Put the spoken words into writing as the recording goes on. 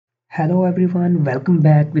Hello everyone, welcome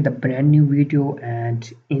back with a brand new video, and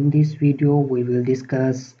in this video we will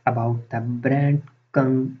discuss about the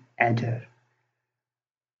Brent-Kung Adder.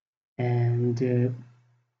 And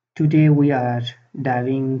today we are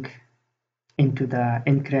diving into the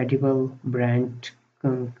incredible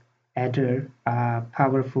Brent-Kung Adder, a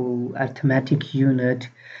powerful arithmetic unit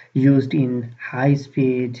used in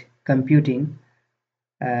high-speed computing.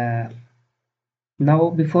 Uh, Now,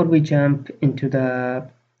 before we jump into the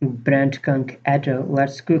Brent-Kung adder,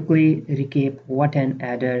 let's quickly recap what an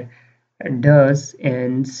adder does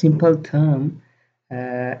in simple terms.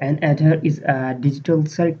 An adder is a digital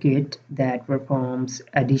circuit that performs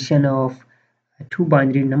addition of two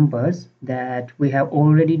binary numbers that we have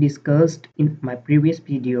already discussed in my previous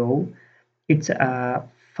video. It's a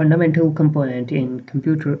fundamental component in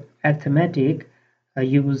computer arithmetic,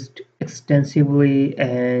 used extensively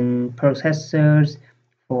in processors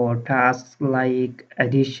for tasks like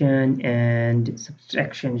addition and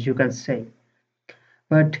subtractions, you can say.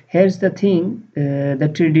 But here's the thing, the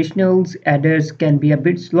traditional adders can be a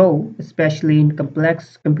bit slow, especially in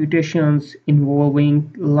complex computations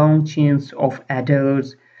involving long chains of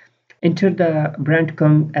adders. Enter the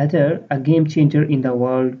Brent-Kung adder, a game changer in the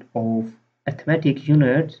world of arithmetic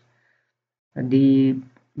units. The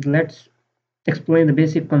Let's explain the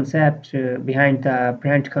basic concept behind the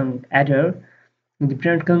Brent-Kung adder. The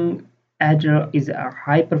Brent-Kung adder is a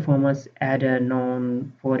high-performance adder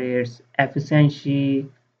known for its efficiency,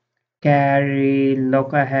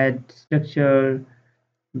 Carry-Lookahead structure,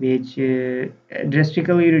 which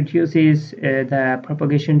drastically reduces the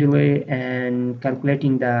propagation delay and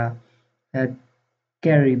calculating the uh,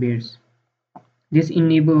 carry bits. This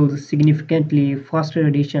enables significantly faster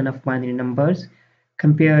addition of binary numbers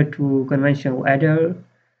compared to conventional adder.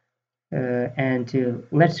 And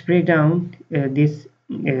let's break down this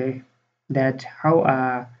that how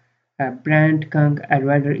a Brent-Kung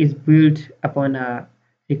adder is built upon a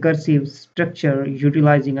recursive structure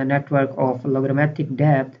utilizing a network of logarithmic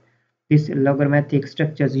depth. These logarithmic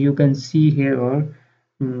structures you can see here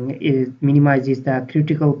it minimizes the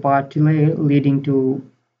critical path delay, leading to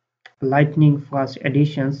lightning-fast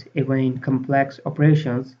additions even in complex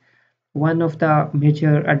operations. One of the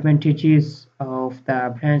major advantages of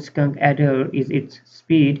the Brent-Kung adder is its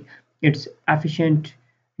speed. Its efficient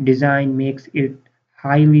design makes it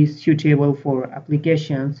highly suitable for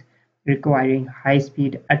applications requiring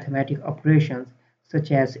high-speed arithmetic operations,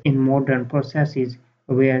 such as in modern processes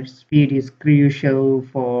where speed is crucial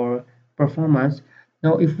for performance.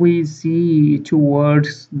 Now, if we see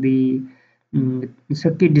towards the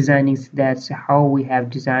circuit designing, that's how we have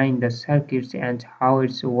designed the circuits and how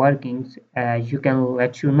it's working. You can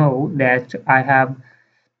let you know that I have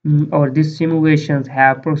or these simulations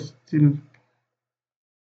have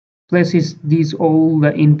places these all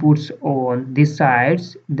the inputs on these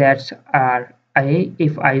sides that are a.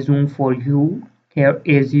 If I zoom for you here,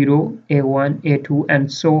 a0, a1, a2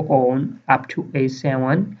 and so on up to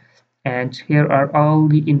a7, and here are all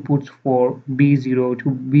the inputs for b0 to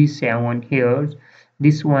b7. Here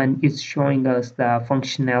this one is showing us the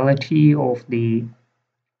functionality of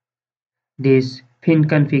this pin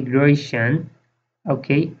configuration.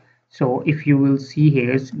 Okay, so if you will see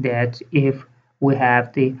here that if we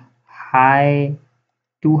have the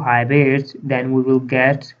two high bits, then we will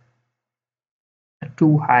get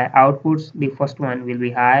two high outputs. The first one will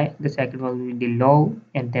be high, the second one will be low,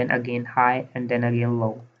 and then again high, and then again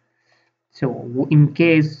low. So in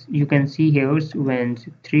case you can see here, when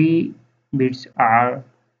three bits are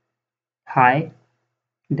high,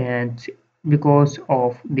 then because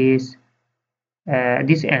of this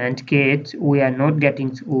AND gate, we are not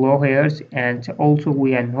getting low hairs, and also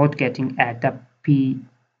we are not getting at the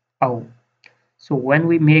PO. So when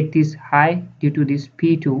we make this high, due to this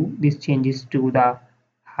P2, this changes to the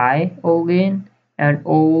high again, and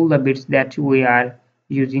all the bits that we are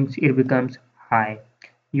using, it becomes high.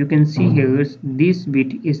 You can see here this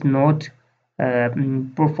bit is not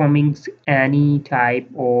performing any type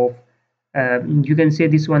of you can say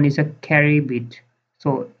this one is a carry bit,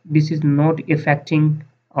 so this is not affecting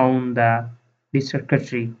on the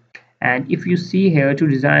circuitry. And if you see here, to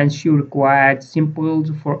design you required symbols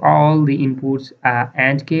for all the inputs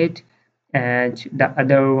AND gate, and the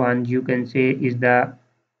other one you can say is the,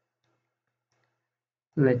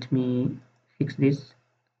 let me fix this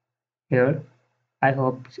here. I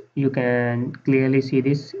hope you can clearly see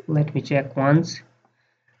this. Let me check once.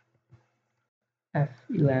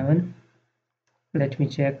 F11. Let me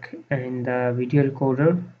check in the video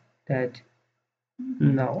recorder that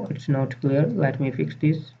no, it's not clear. Let me fix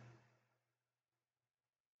this.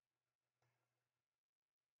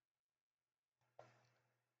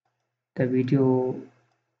 the video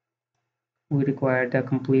we require the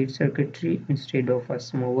complete circuitry instead of a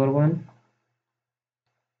smaller one.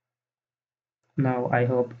 Now I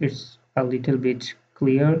hope it's a little bit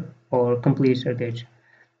clear or complete circuit.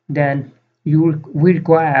 Then we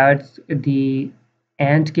require the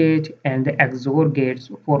AND gate and the XOR gates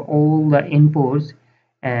for all the inputs,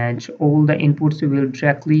 and all the inputs will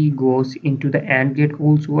directly goes into the AND gate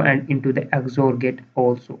also and into the XOR gate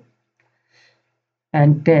also.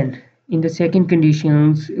 And then in the second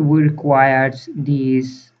conditions we required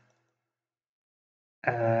these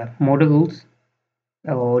modules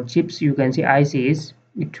or chips, you can say ICs,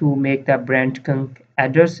 to make the Brent-Kung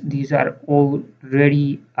adders. These are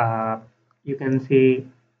already you can say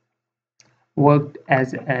worked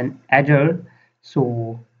as an adder,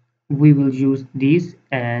 so we will use these.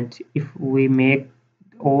 And if we make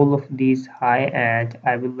all of these high, and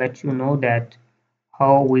I will let you know that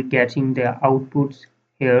how we're getting the outputs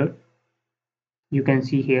here. You can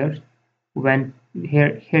see here when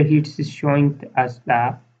here it is showing us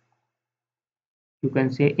the, you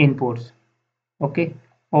can say, inputs. Okay,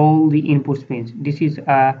 all the inputs pins. This is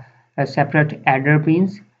a separate adder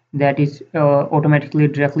pins that is automatically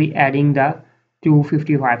directly adding the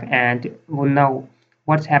 255. And now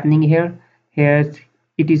what's happening here, here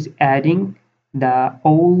it is adding the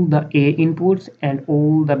all the A inputs and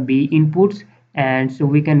all the B inputs, and so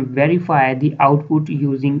we can verify the output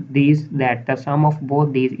using these, that the sum of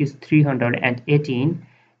both these is 318.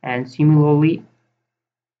 And similarly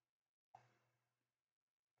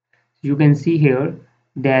you can see here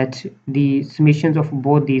that the summations of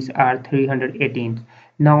both these are 318.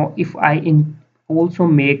 Now if I also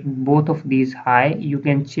make both of these high, you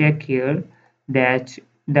can check here that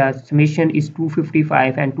the summation is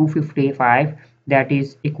 255 and 255, that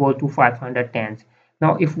is equal to 510.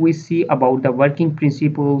 Now if we see about the working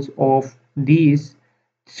principles of these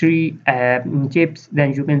three chips,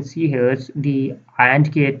 then you can see here the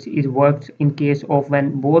AND gate is works in case of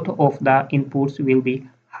when both of the inputs will be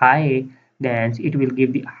high, then it will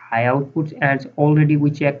give the high outputs. And already we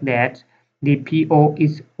checked that the PO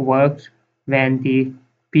is works when the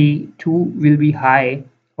P2 will be high.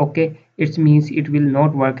 Okay, it means it will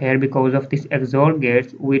not work here because of this XOR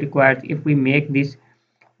gates we require. If we make this,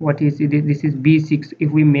 what is it, this is B6, if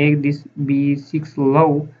we make this B6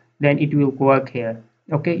 low, then it will work here.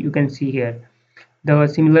 Okay, you can see here the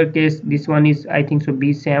similar case, this one is I think so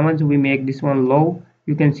B7, so we make this one low,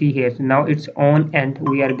 you can see here. So now it's on and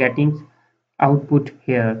we are getting output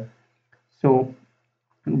here. So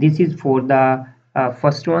this is for the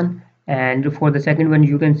first one. And for the second one,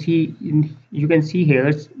 you can see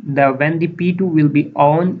here the when the P2 will be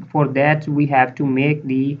on, for that we have to make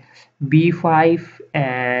the B5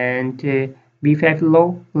 and B5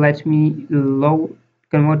 low. Let me low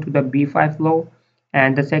convert to the B5 low,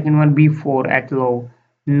 and the second one B4 at low.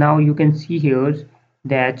 Now you can see here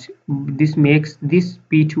that this makes this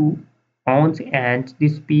P2 ons and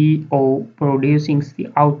this PO producing the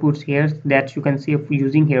outputs here, that you can see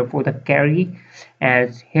using here for the carry.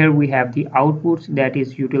 As here we have the outputs that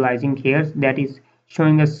is utilizing here, that is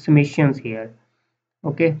showing us summations here.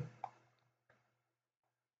 Okay,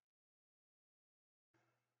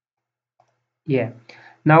 yeah.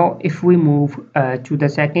 Now if we move to the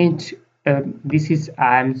second, this is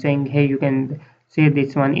I'm saying, hey, you can say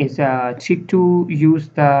this one is a trick to use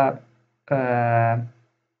the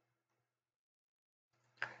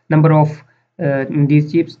number of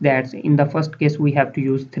these chips. That's in the first case we have to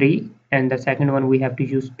use 3, and the second one we have to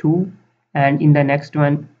use 2, and in the next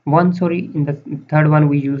one sorry, in the third one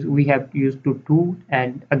we have to use 2,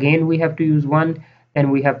 and again we have to use 1,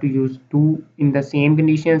 then we have to use 2 in the same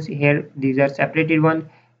conditions. Here these are separated one,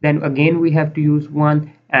 then again we have to use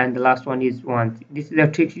 1, and the last one is 1. This is a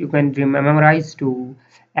trick you can memorize to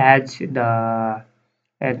add the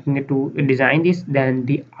to design this. Then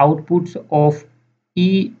the outputs of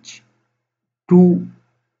each two,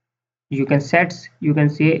 you can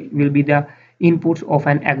say will be the inputs of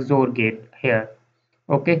an XOR gate here.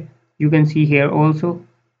 Okay, you can see here also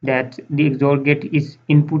that the XOR gate is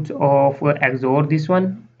inputs of XOR this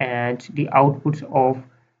one, and the outputs of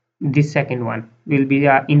this second one will be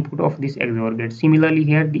the input of this XOR gate. Similarly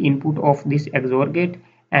here the input of this XOR gate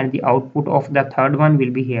and the output of the third one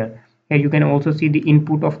will be here. Here you can also see the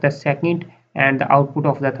input of the second and the output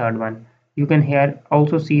of the third one. You can here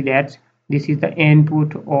also see that this is the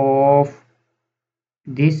input of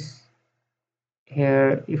this.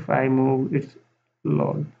 Here if I move its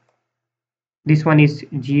log, this one is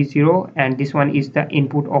G0 and this one is the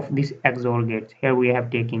input of this XOR gate. Here we have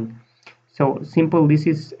taking, so simple this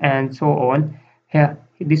is, and so on. Here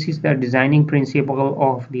this is the designing principle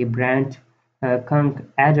of the Brent-Kung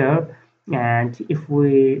Adder. And if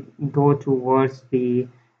we go towards the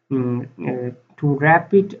to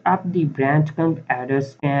wrap it up, the Brent-Kung Adder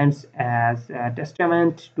stands as a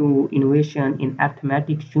testament to innovation in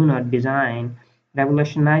arithmetic unit design,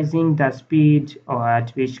 revolutionizing the speed at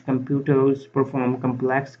which computers perform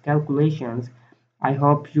complex calculations. I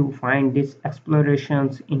hope you find these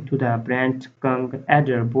explorations into the Brent-Kung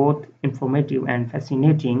Adder both informative and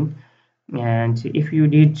fascinating. And if you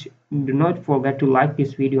did, do not forget to like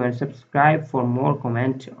this video and subscribe for more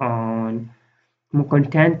content on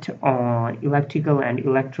electrical and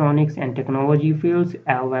electronics and technology fields.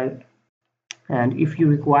 And if you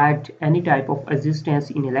required any type of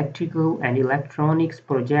assistance in electrical and electronics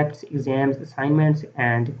projects, exams, assignments,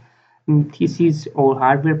 and thesis or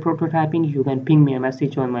hardware prototyping, you can ping me a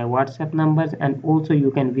message on my WhatsApp numbers, and also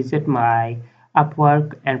you can visit my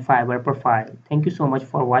Upwork and Fiverr profile. Thank you so much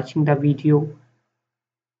for watching the video.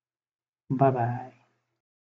 Bye bye.